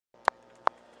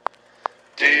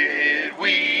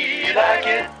you like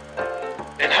it?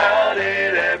 And how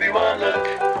did everyone look?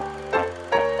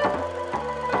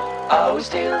 Are we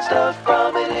stealing stuff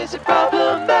from it? Is it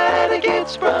problematic?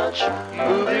 It's Brunch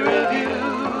Movie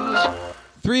Reviews.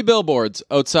 3 Billboards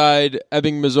Outside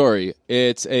Ebbing, Missouri.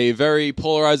 It's a very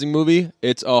polarizing movie.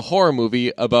 It's a horror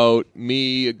movie about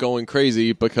me going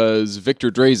crazy because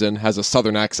Victor Drazen has a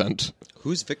southern accent.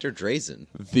 Who's Victor Drazen?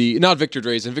 Not Victor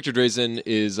Drazen. Victor Drazen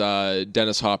is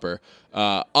Dennis Hopper.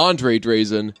 Andre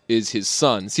Drazen is his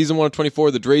son. Season 1 of 24,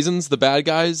 the Drazens, the bad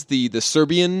guys, the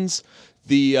Serbians.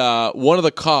 One of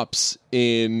the cops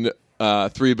in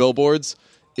 3 Billboards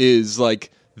is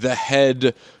like the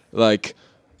head, like,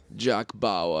 Jack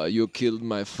Bauer, you killed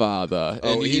my father.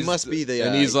 Oh, he must be the...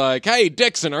 and he's like, hey,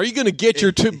 Dixon, are you going to get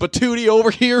your patootie over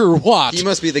here or what? He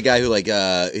must be the guy who, like,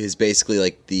 is basically,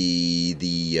 like, the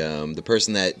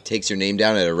person that takes your name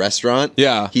down at a restaurant.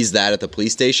 Yeah. He's that at the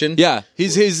police station. Yeah. He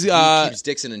keeps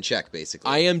Dixon in check,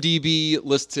 basically. IMDb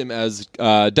lists him as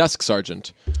desk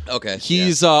sergeant. Okay.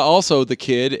 He's also the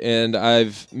kid, and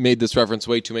I've made this reference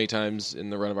way too many times in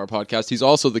the run of our podcast. He's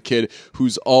also the kid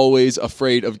who's always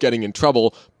afraid of getting in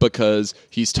trouble because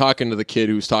he's talking to the kid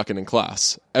who's talking in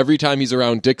class. Every time he's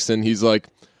around Dixon, he's like,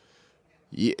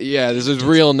 yeah, this is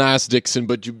real nice, Dixon,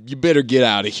 but you better get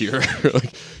out of here.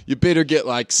 Like, you better get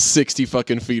like 60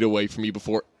 fucking feet away from me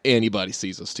before anybody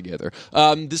sees us together.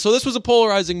 So this was a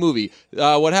polarizing movie.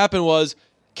 What happened was,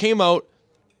 came out,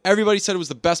 everybody said it was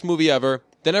the best movie ever.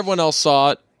 Then everyone else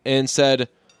saw it and said,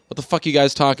 what the fuck are you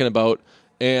guys talking about?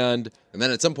 And then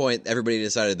at some point, everybody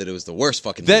decided that it was the worst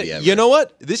fucking movie ever. You know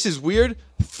what? This is weird.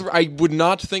 I would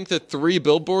not think that 3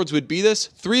 Billboards would be this.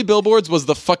 3 Billboards was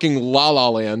the fucking La La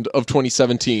Land of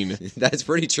 2017. That's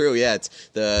pretty true, yeah.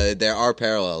 There are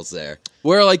parallels there.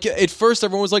 Where, like, at first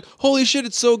everyone was like, holy shit,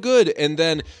 it's so good. And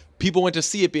then people went to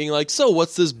see it being like, so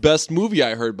what's this best movie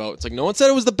I heard about? It's like, no one said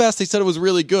it was the best. They said it was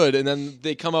really good. And then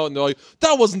they come out and they're like,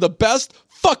 that wasn't the best.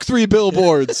 Fuck 3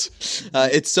 Billboards.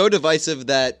 It's so divisive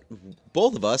that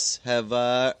both of us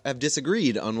have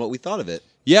disagreed on what we thought of it.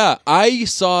 Yeah, I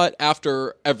saw it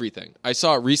after everything. I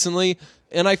saw it recently,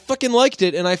 and I fucking liked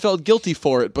it, and I felt guilty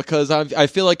for it because I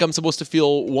feel like I'm supposed to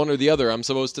feel one or the other. I'm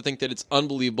supposed to think that it's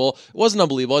unbelievable. It wasn't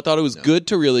unbelievable. I thought it was good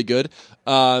to really good,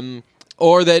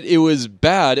 or that it was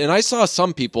bad. And I saw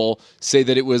some people say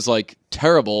that it was, like,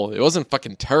 terrible. It wasn't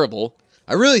fucking terrible.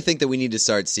 I really think that we need to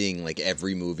start seeing, like,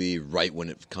 every movie right when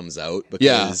it comes out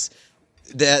because... Yeah.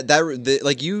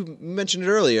 Like you mentioned it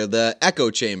earlier, the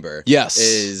echo chamber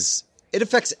it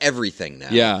affects everything now.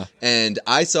 Yeah. And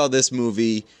I saw this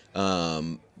movie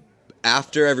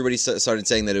after everybody started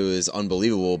saying that it was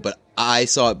unbelievable, but I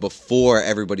saw it before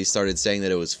everybody started saying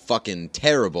that it was fucking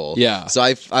terrible. Yeah. So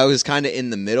I was kind of in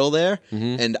the middle there,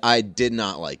 and I did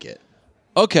not like it.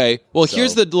 Okay. Well,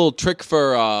 here's the little trick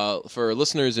for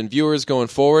listeners and viewers going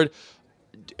forward.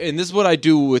 And this is what I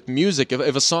do with music.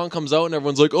 If a song comes out and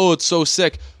everyone's like, oh, it's so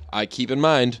sick, I keep in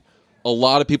mind, a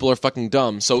lot of people are fucking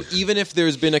dumb. So even if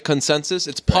there's been a consensus,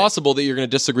 it's possible that you're going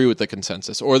to disagree with the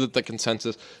consensus or that the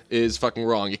consensus is fucking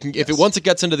wrong. Once it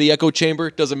gets into the echo chamber,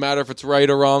 it doesn't matter if it's right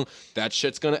or wrong, that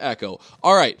shit's going to echo.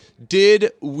 All right.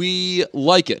 Did we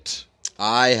like it?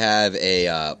 I have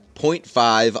a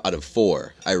 0.5 out of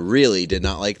 4. I really did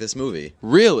not like this movie.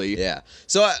 Really? Yeah.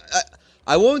 So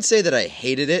I won't say that I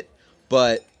hated it,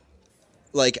 but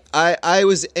like I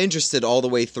was interested all the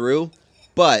way through,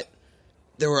 but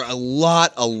there were a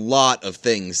lot of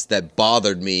things that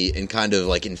bothered me and kind of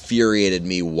like infuriated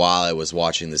me while I was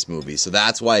watching this movie. So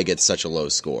that's why it gets such a low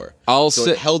score.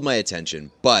 It held my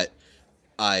attention, but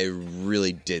I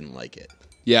really didn't like it.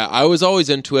 Yeah, I was always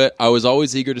into it. I was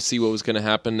always eager to see what was going to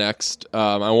happen next.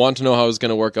 I wanted to know how it was going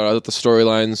to work out. I thought the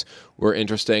storylines were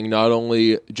interesting. Not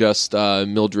only just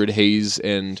Mildred Hayes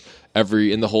and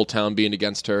in the whole town being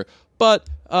against her, but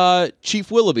Chief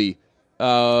Willoughby,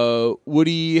 Woody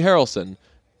Harrelson.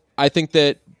 I think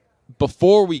that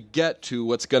before we get to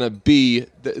what's going to be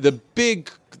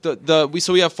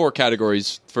we have 4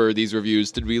 categories for these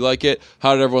reviews. Did we like it?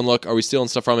 How did everyone look? Are we stealing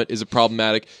stuff from it? Is it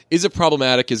problematic? Is it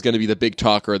problematic is going to be the big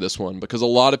talker of this one because a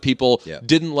lot of people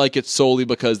didn't like it solely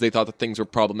because they thought that things were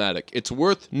problematic. It's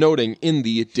worth noting in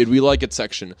the did we like it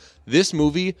section. This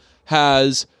movie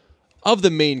has, of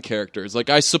the main characters, like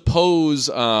I suppose,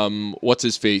 what's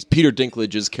his face? Peter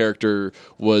Dinklage's character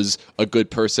was a good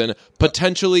person.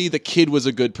 Potentially the kid was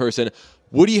a good person.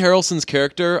 Woody Harrelson's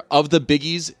character, of the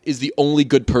biggies, is the only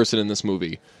good person in this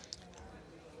movie.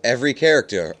 Every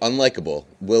character, unlikable.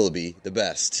 Willoughby, the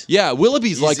best. Yeah,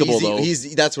 Willoughby's likable, though.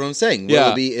 That's what I'm saying. Yeah.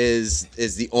 Willoughby is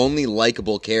the only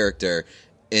likable character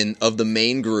of the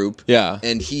main group. Yeah.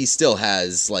 And he still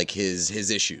has, like,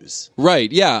 his issues.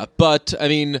 Right, yeah. But, I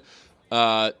mean,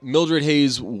 Mildred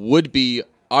Hayes would be,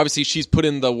 obviously she's put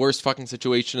in the worst fucking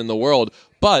situation in the world,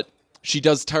 but she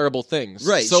does terrible things.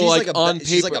 Right. So she's on paper,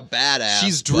 she's like a badass.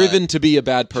 she's driven to be a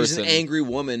bad person. She's an angry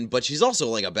woman, but she's also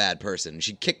like a bad person.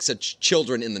 She kicks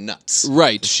children in the nuts.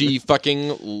 Right. She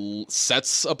fucking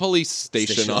sets a police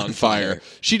station on fire.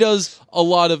 She does a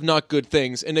lot of not good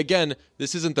things. And again,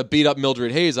 this isn't the beat up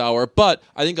Mildred Hayes hour, but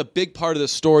I think a big part of the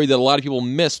story that a lot of people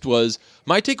missed was,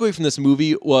 my takeaway from this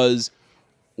movie was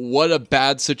what a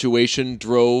bad situation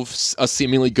drove a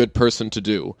seemingly good person to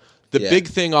do. The big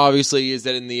thing, obviously, is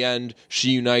that in the end, she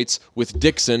unites with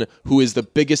Dixon, who is the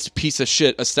biggest piece of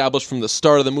shit established from the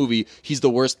start of the movie. He's the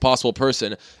worst possible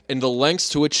person. And the lengths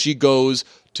to which she goes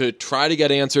to try to get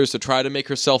answers, to try to make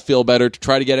herself feel better, to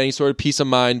try to get any sort of peace of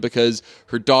mind because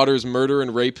her daughter's murder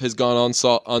and rape has gone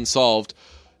unsolved,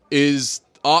 is...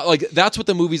 that's what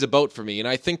the movie's about for me. And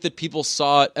I think that people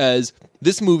saw it as,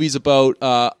 this movie's about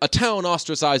a town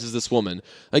ostracizes this woman.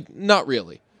 Like, not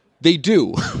really. They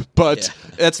do, but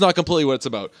that's not completely what it's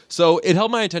about. So it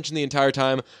held my attention the entire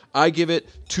time. I give it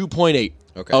 2.8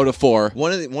 out of 4.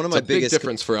 One of my biggest big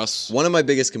difference for us. One of my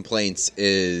biggest complaints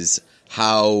is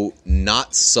how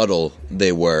not subtle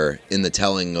they were in the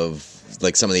telling of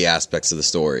like some of the aspects of the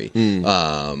story.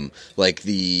 Like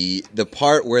the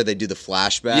part where they do the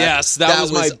flashback. Yes, that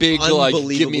was my big like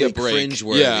give me a break.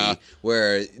 Cringeworthy, yeah.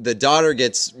 Where the daughter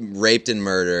gets raped and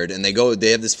murdered, and they have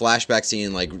this flashback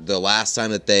scene like the last time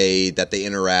that they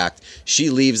interact. She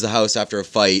leaves the house after a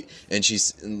fight, and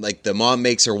she's like, the mom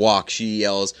makes her walk. She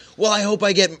yells, "Well, I hope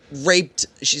I get raped."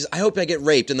 I hope I get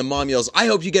raped, and the mom yells, "I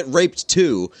hope you get raped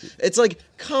too." It's like,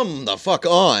 come the fuck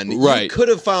on. Right. You could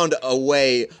have found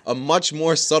a much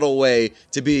more subtle way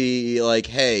to be like,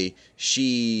 hey,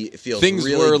 she feels things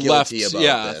really were guilty left,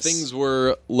 about this. Things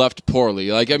were left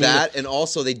poorly. Like, I mean, that, and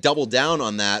also they doubled down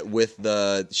on that with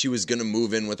she was going to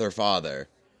move in with her father.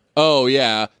 Oh,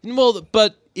 yeah. Well,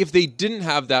 but if they didn't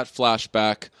have that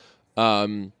flashback,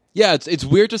 it's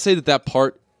weird to say that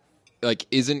part, like,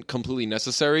 isn't completely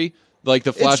necessary. Like,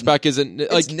 the flashback isn't...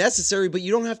 like, it's necessary, but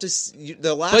you don't have to...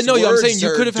 the last but no, words I'm saying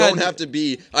you could have don't have to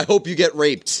be, I hope you get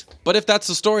raped. But if that's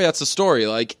the story, that's the story.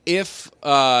 Like, if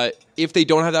they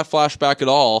don't have that flashback at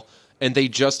all, and they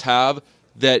just have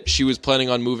that she was planning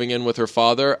on moving in with her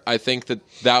father, I think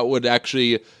that would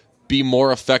actually be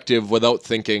more effective without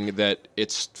thinking that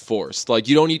it's forced. Like,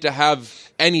 you don't need to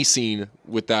have any scene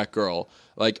with that girl.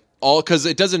 Like, because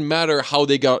it doesn't matter how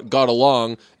they got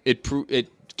along. It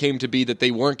came to be that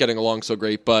they weren't getting along so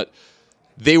great, but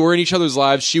they were in each other's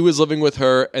lives. She was living with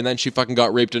her, and then she fucking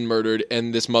got raped and murdered,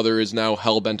 and this mother is now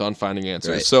hell-bent on finding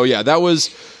answers. Right. So yeah, that was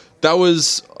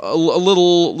a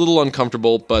little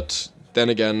uncomfortable, but then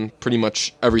again, pretty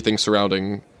much everything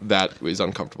surrounding that is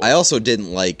uncomfortable. I also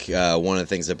didn't like one of the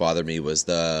things that bothered me was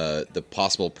the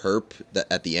possible perp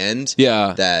at the end.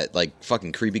 Yeah. That like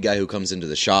fucking creepy guy who comes into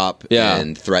the shop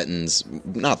and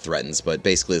not threatens, but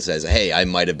basically says, "Hey, I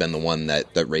might have been the one that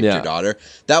raped your daughter."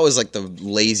 That was like the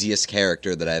laziest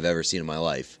character that I've ever seen in my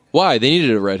life. Why? They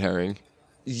needed a red herring.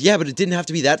 Yeah, but it didn't have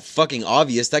to be that fucking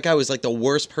obvious. That guy was like the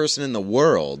worst person in the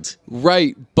world.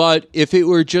 Right, but if it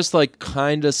were just like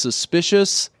kind of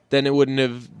suspicious, then it wouldn't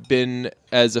have been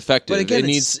as effective. But again,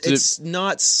 it's it's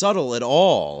not subtle at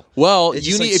all. Well, it's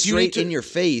if straight you need to, in your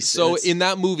face. So in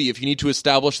that movie, if you need to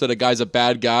establish that a guy's a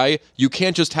bad guy, you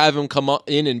can't just have him come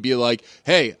in and be like,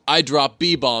 "Hey, I drop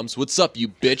B-bombs. What's up, you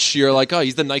bitch?" You're like, "Oh,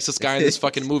 he's the nicest guy in this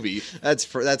fucking movie."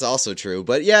 That's also true.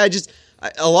 But yeah,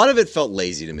 a lot of it felt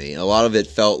lazy to me. A lot of it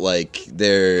felt like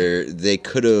they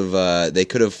could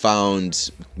have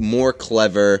found more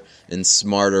clever and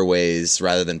smarter ways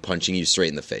rather than punching you straight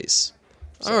in the face.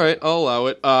 So. All right, I'll allow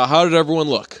it. How did everyone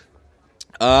look?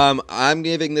 I'm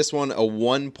giving this one a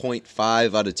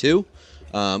 1.5 out of 2.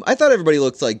 I thought everybody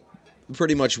looked like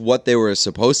pretty much what they were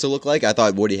supposed to look like. I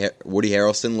thought Woody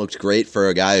Harrelson looked great for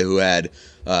a guy who had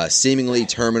seemingly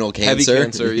terminal cancer. Heavy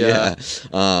cancer, yeah.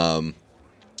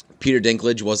 Peter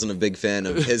Dinklage wasn't a big fan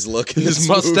of his look in his this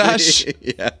mustache.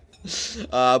 Movie. Yeah,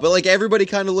 but like everybody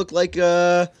kind of looked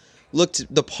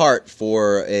the part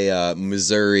for a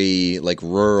Missouri, like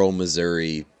rural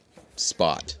Missouri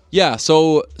spot. Yeah,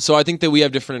 so I think that we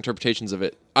have different interpretations of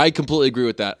it. I completely agree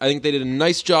with that. I think they did a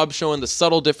nice job showing the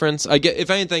subtle difference.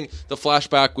 If anything, the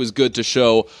flashback was good to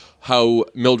show how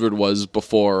Mildred was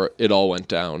before it all went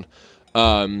down,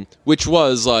 which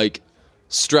was like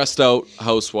stressed out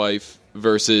housewife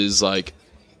versus like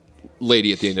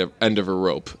lady at the end of her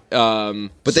rope. But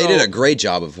they did a great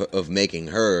job of making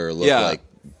her look like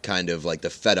kind of like the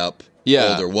fed up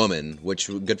older woman, which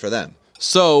was good for them.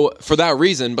 So for that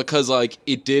reason, because like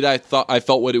it did, I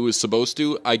felt what it was supposed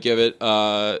to. I give it.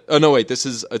 Oh no, wait.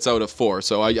 It's out of 4,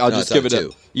 so I'll just it's give out it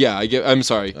of 2. Yeah, I'm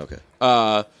sorry. Okay.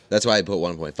 Uh, That's why I put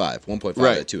 1.5. 1.5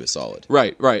 Right. out of 2 is solid.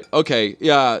 right. Okay.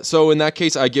 Yeah. So in that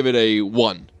case, I give it a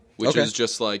 1, which Okay. is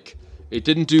just like it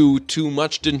didn't do too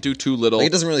much, didn't do too little. Like,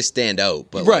 it doesn't really stand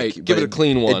out, but Right, like, give but it a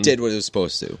clean one. It did what it was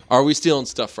supposed to. Are we stealing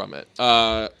stuff from it?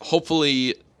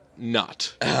 Hopefully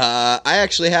not. I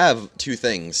actually have 2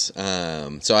 things.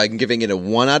 So I'm giving it a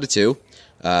 1 out of 2.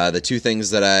 The 2 things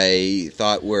that I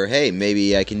thought were, hey,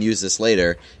 maybe I can use this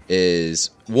later is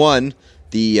 1,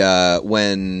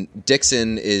 when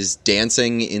Dixon is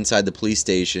dancing inside the police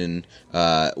station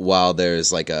while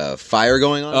there's like a fire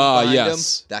going on behind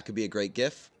yes. him. That could be a great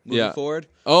gif moving forward.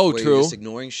 Oh, where true. You're just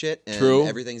ignoring shit and True.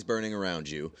 everything's burning around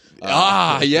you.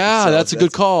 Yeah, so that's a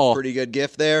good call. Pretty good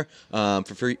gif there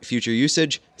for future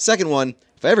usage. Second one,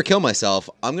 if I ever kill myself,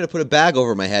 I'm going to put a bag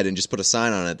over my head and just put a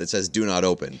sign on it that says "Do not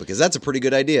open," because that's a pretty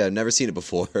good idea. I've never seen it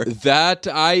before. That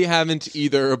I haven't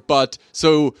either, but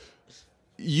so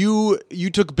you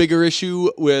took bigger issue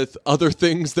with other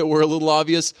things that were a little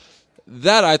obvious.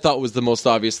 That I thought was the most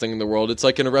obvious thing in the world. It's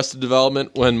like in Arrested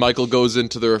Development when Michael goes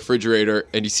into the refrigerator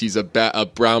and he sees a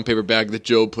brown paper bag that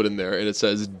Joe put in there, and it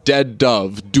says "Dead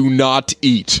dove, do not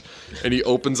eat." And he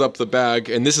opens up the bag,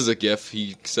 and this is a GIF.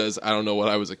 He says, "I don't know what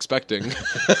I was expecting."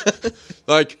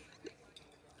 Like,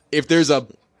 if there's a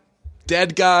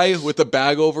dead guy with a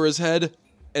bag over his head,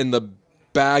 and the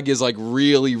bag is like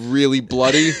really, really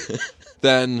bloody,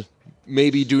 then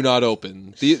maybe do not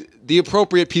open. The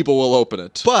appropriate people will open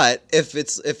it. But if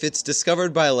it's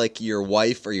discovered by like your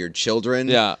wife or your children,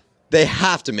 Yeah. they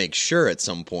have to make sure at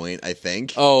some point, I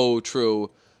think. Oh,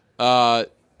 true. But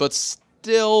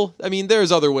still, I mean,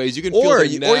 there's other ways you can feel Or the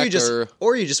you, neck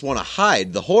or you just want to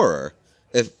hide the horror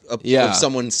of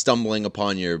someone stumbling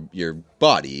upon your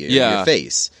body or your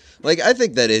face. Like, I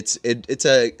think that it's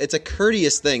a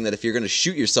courteous thing that if you're going to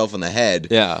shoot yourself in the head,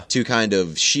 to kind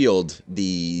of shield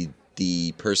the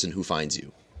person who finds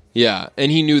you. Yeah, and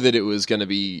he knew that it was going to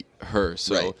be her.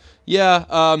 So Right. yeah,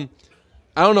 I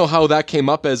don't know how that came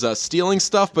up as stealing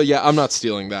stuff, but yeah, I'm not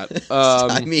stealing that.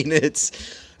 I mean,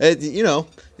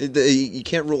 you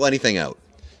can't rule anything out.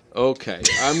 Okay,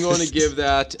 I'm going to give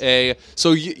that a...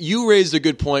 So you raised a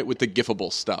good point with the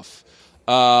gifable stuff.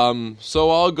 So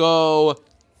I'll go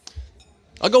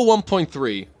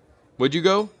 1.3. What'd you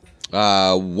go?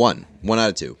 1 out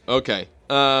of 2. Okay.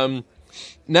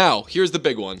 Now, here's the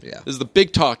big one. Yeah. This is the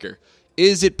big talker.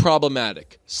 Is it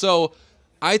problematic? So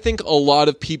I think a lot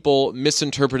of people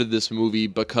misinterpreted this movie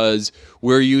because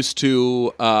we're used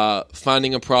to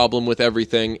finding a problem with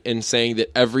everything and saying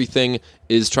that everything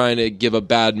is trying to give a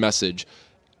bad message.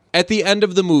 At the end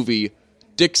of the movie,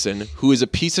 Dixon, who is a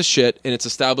piece of shit, and it's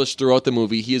established throughout the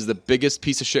movie, he is the biggest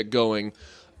piece of shit going,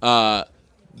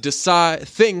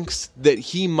 thinks that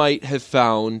he might have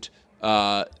found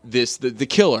the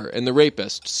killer and the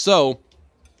rapist. So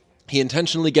he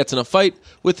intentionally gets in a fight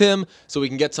with him so he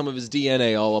can get some of his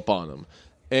DNA all up on him.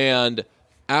 And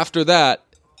after that,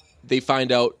 they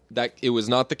find out that it was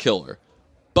not the killer.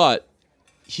 But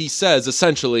he says,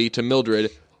 essentially, to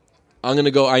Mildred,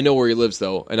 I know where he lives,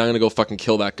 though, and I'm going to go fucking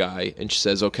kill that guy. And she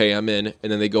says, okay, I'm in.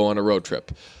 And then they go on a road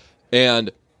trip.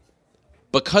 And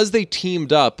because they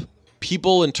teamed up,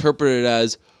 people interpret it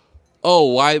as, oh,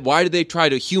 why did they try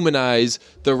to humanize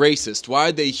the racist? Why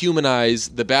did they humanize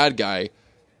the bad guy?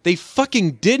 They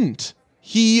fucking didn't.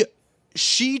 She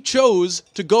chose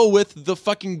to go with the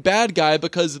fucking bad guy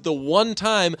because the one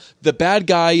time the bad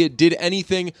guy did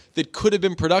anything that could have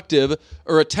been productive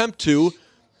or attempt to,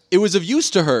 it was of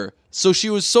use to her. So she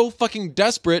was so fucking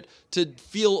desperate to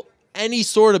feel any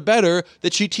sort of better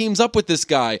that she teams up with this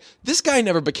guy. This guy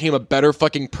never became a better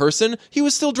fucking person. He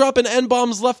was still dropping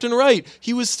N-bombs left and right.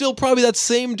 He was still probably that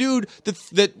same dude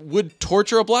that would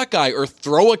torture a black guy or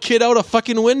throw a kid out a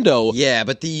fucking window. Yeah,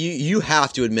 but you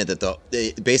have to admit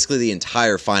that basically the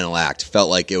entire final act felt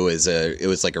like it was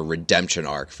like a redemption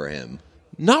arc for him.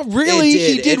 Not really.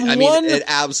 He did one. It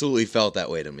absolutely felt that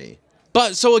way to me.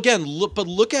 But so again,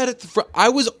 look at it. I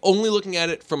was only looking at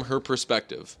it from her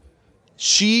perspective.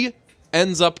 She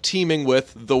ends up teaming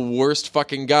with the worst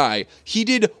fucking guy. He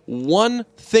did one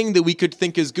thing that we could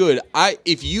think is good.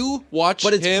 If you watch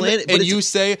him and you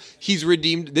say he's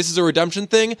redeemed, this is a redemption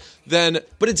thing, then...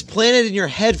 But it's planted in your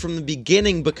head from the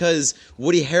beginning because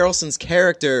Woody Harrelson's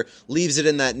character leaves it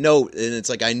in that note, and it's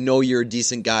like, I know you're a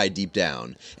decent guy deep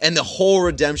down. And the whole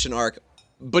redemption arc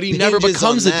But he never hinges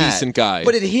becomes on a that. decent guy.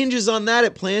 But it hinges on that.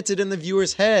 It plants it in the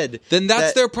viewer's head. Then that's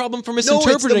that- their problem for No,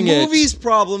 misinterpreting it's the it. movie's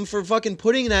problem for fucking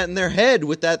putting that in their head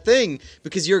with that thing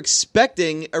because you're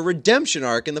expecting a redemption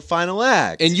arc in the final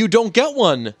act. And you don't get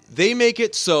one. They make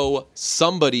it so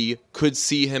somebody could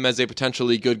see him as a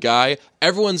potentially good guy.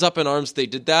 Everyone's up in arms they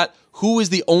did that. Who is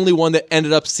the only one that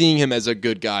ended up seeing him as a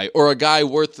good guy or a guy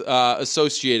worth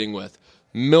associating with?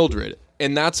 Mildred.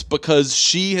 And that's because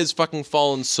she has fucking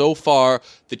fallen so far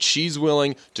that she's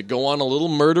willing to go on a little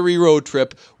murdery road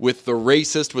trip with the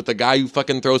racist, with the guy who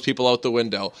fucking throws people out the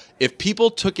window. If people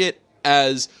took it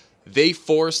as they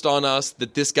forced on us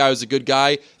that this guy was a good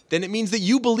guy, then it means that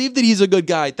you believe that he's a good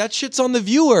guy. That shit's on the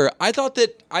viewer. I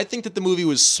think that the movie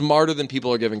was smarter than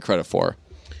people are giving credit for.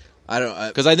 I don't.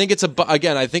 Because I think it's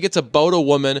about a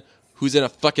woman who's in a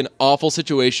fucking awful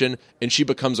situation and she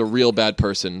becomes a real bad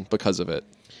person because of it.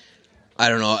 I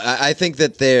don't know. I think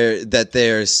that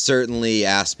there's certainly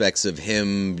aspects of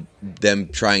them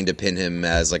trying to pin him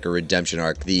as like a redemption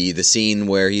arc. The scene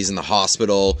where he's in the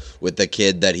hospital with the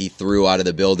kid that he threw out of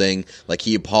the building, like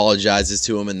he apologizes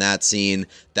to him in that scene.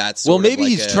 That's Well, maybe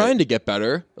he's trying to get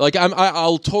better. Like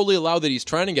I'll totally allow that he's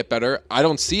trying to get better. I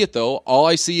don't see it though. All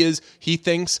I see is he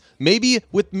thinks maybe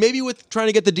with trying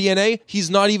to get the DNA, he's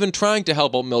not even trying to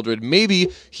help out Mildred. Maybe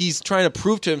he's trying to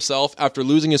prove to himself after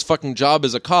losing his fucking job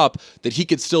as a cop that he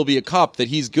could still be a cop, that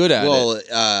he's good at it.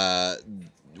 Well,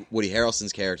 Woody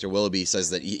Harrelson's character Willoughby says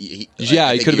that he could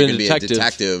have been a be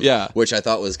detective. Yeah. Which I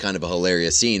thought was kind of a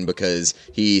hilarious scene because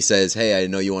he says, "Hey, I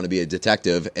know you want to be a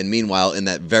detective," and meanwhile, in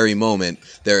that very moment,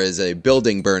 there is a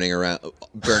building burning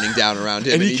down around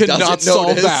him, and he cannot doesn't solve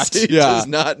notice. that. He does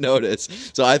not notice.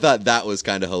 So I thought that was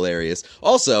kind of hilarious.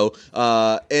 Also,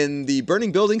 in the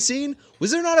burning building scene,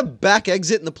 was there not a back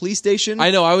exit in the police station? I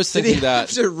know. I was thinking Did he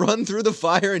have to run through the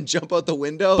fire and jump out the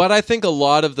window? But I think a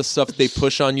lot of the stuff they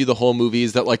push on you the whole movie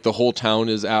is that like the whole town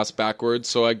is ass backwards.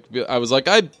 So I was like,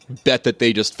 I bet that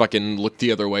they just fucking looked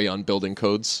the other way on building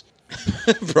codes.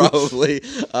 Probably.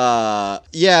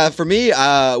 Yeah, for me,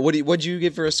 what'd you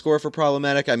give for a score for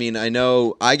problematic? I mean, I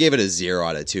know I gave it a 0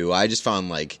 out of 2. I just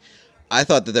found I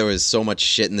thought that there was so much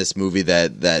shit in this movie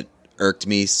that irked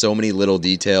me, so many little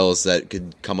details that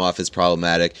could come off as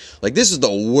problematic. Like, this is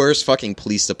the worst fucking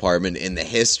police department in the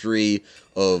history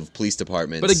of police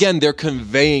departments. But again, they're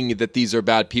conveying that these are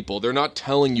bad people. They're not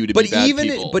telling you to be bad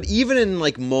people. But even in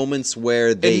like moments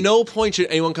where they... At no point should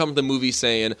anyone come to the movie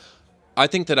saying, I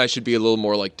think that I should be a little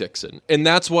more like Dixon. And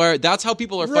that's how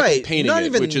people are fucking painting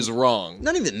it, which is wrong.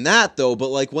 Not even that, though, but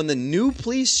like when the new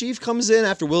police chief comes in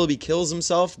after Willoughby kills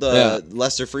himself,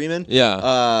 Lester Freeman,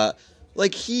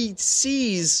 like he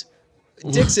sees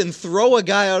Dixon throw a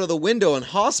guy out of the window and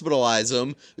hospitalize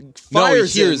him,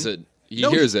 fires he hears him. it. He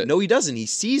hears it. No, he doesn't. He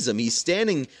sees him. He's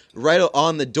standing right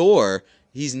on the door.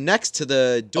 He's next to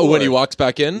the door. Oh, when he walks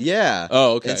back in? Yeah.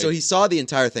 Oh, okay. And so he saw the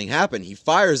entire thing happen. He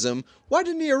fires him. Why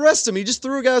didn't he arrest him? He just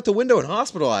threw a guy out the window and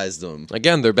hospitalized him.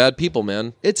 Again, they're bad people,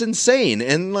 man. It's insane.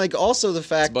 And like also the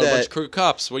fact It's about a bunch of crooked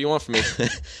cops. What do you want from me?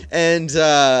 And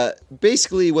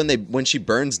basically when she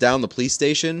burns down the police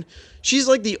station, she's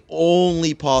like the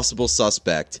only possible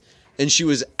suspect. And she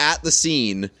was at the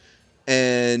scene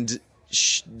and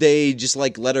they just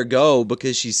like let her go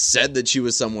because she said that she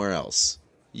was somewhere else.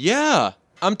 Yeah.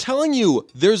 I'm telling you,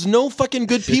 there's no fucking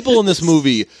good people in this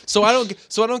movie. So I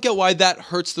don't get why that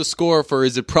hurts the score for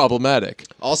is it problematic?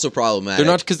 Also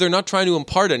problematic. They're not trying to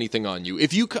impart anything on you.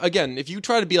 If you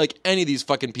try to be like any of these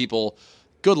fucking people,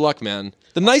 good luck, man.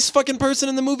 The nice fucking person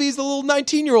in the movie is the little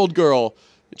 19-year-old girl.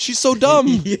 She's so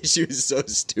dumb. Yeah, she was so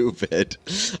stupid.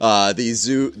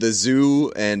 The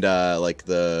zoo and like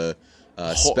the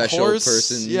special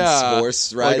person's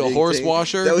horse riding like a horse thing.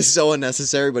 washer. That was so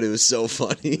unnecessary, but it was so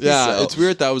funny. Yeah, so. It's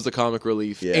weird that was the comic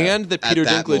relief. Yeah, and that Peter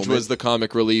Dinklage was the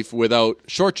comic relief without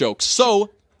short jokes.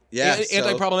 So,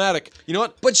 anti-problematic. You know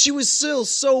what? But she was still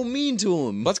so mean to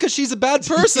him. That's because she's a bad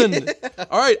person.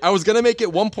 All right, I was going to make it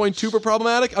 1.2 for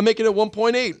problematic. I'm making it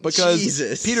 1.8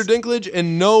 because Peter Dinklage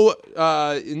and no...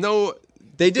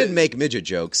 They did make midget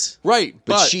jokes. Right,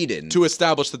 but she didn't. To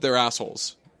establish that they're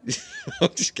assholes.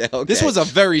 Okay. This was a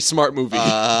very smart movie.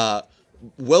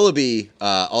 Willoughby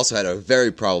also had a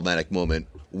very problematic moment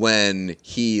when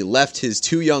he left his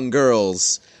 2 young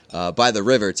girls by the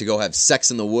river to go have sex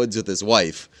in the woods with his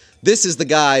wife. This is the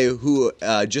guy who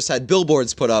just had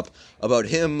billboards put up about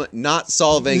him not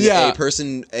solving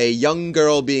a young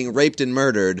girl being raped and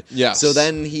murdered. Yes. So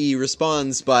then he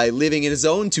responds by leaving his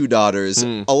own 2 daughters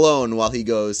alone while he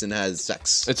goes and has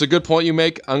sex. It's a good point you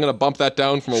make. I'm going to bump that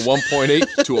down from a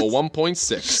 1.8 to a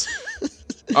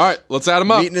 1.6. All right, let's add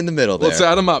them up. Meeting in the middle there. Let's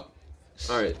add them up.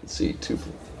 All right, let's see.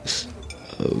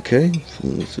 Okay.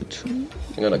 I'm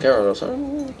gonna carry this.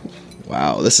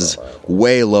 Wow, this is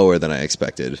way lower than I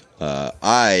expected.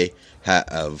 I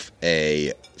have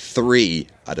a 3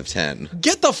 out of 10.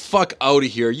 Get the fuck out of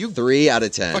here! You 3 out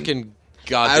of 10. fucking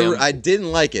goddamn. I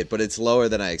didn't like it, but it's lower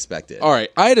than I expected. All right,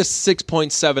 I had a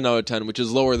 6.7 out of 10, which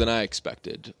is lower than I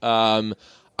expected.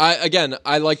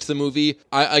 I liked the movie.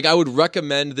 I would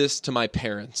recommend this to my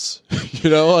parents.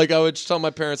 I would tell my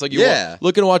parents, like,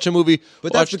 looking to watch a movie.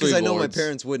 But watch that's because Three I know Lords. my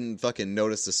parents wouldn't fucking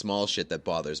notice the small shit that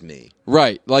bothers me.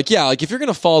 Right. If you're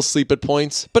gonna fall asleep at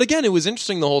points. But again, it was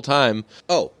interesting the whole time.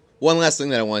 Oh, one last thing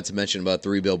that I wanted to mention about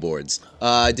 3 Billboards.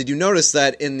 Did you notice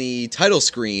that in the title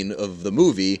screen of the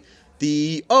movie,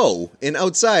 the O in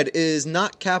outside is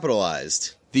not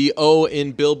capitalized? The O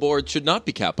in Billboard should not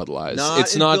be capitalized.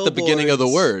 It's not the beginning of the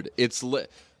word. It's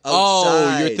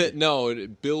Outside. no,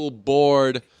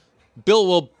 Billboard.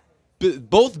 Both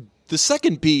the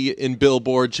second B in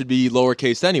Billboard should be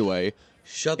lowercase anyway.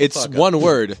 Shut the fuck up. It's one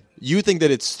word. You think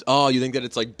that it's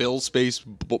like Bill space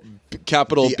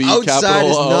capital The B outside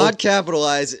capital is O. not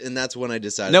capitalized, and that's when I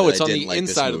decided No, that it's I on didn't the like this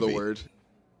inside of the movie. word.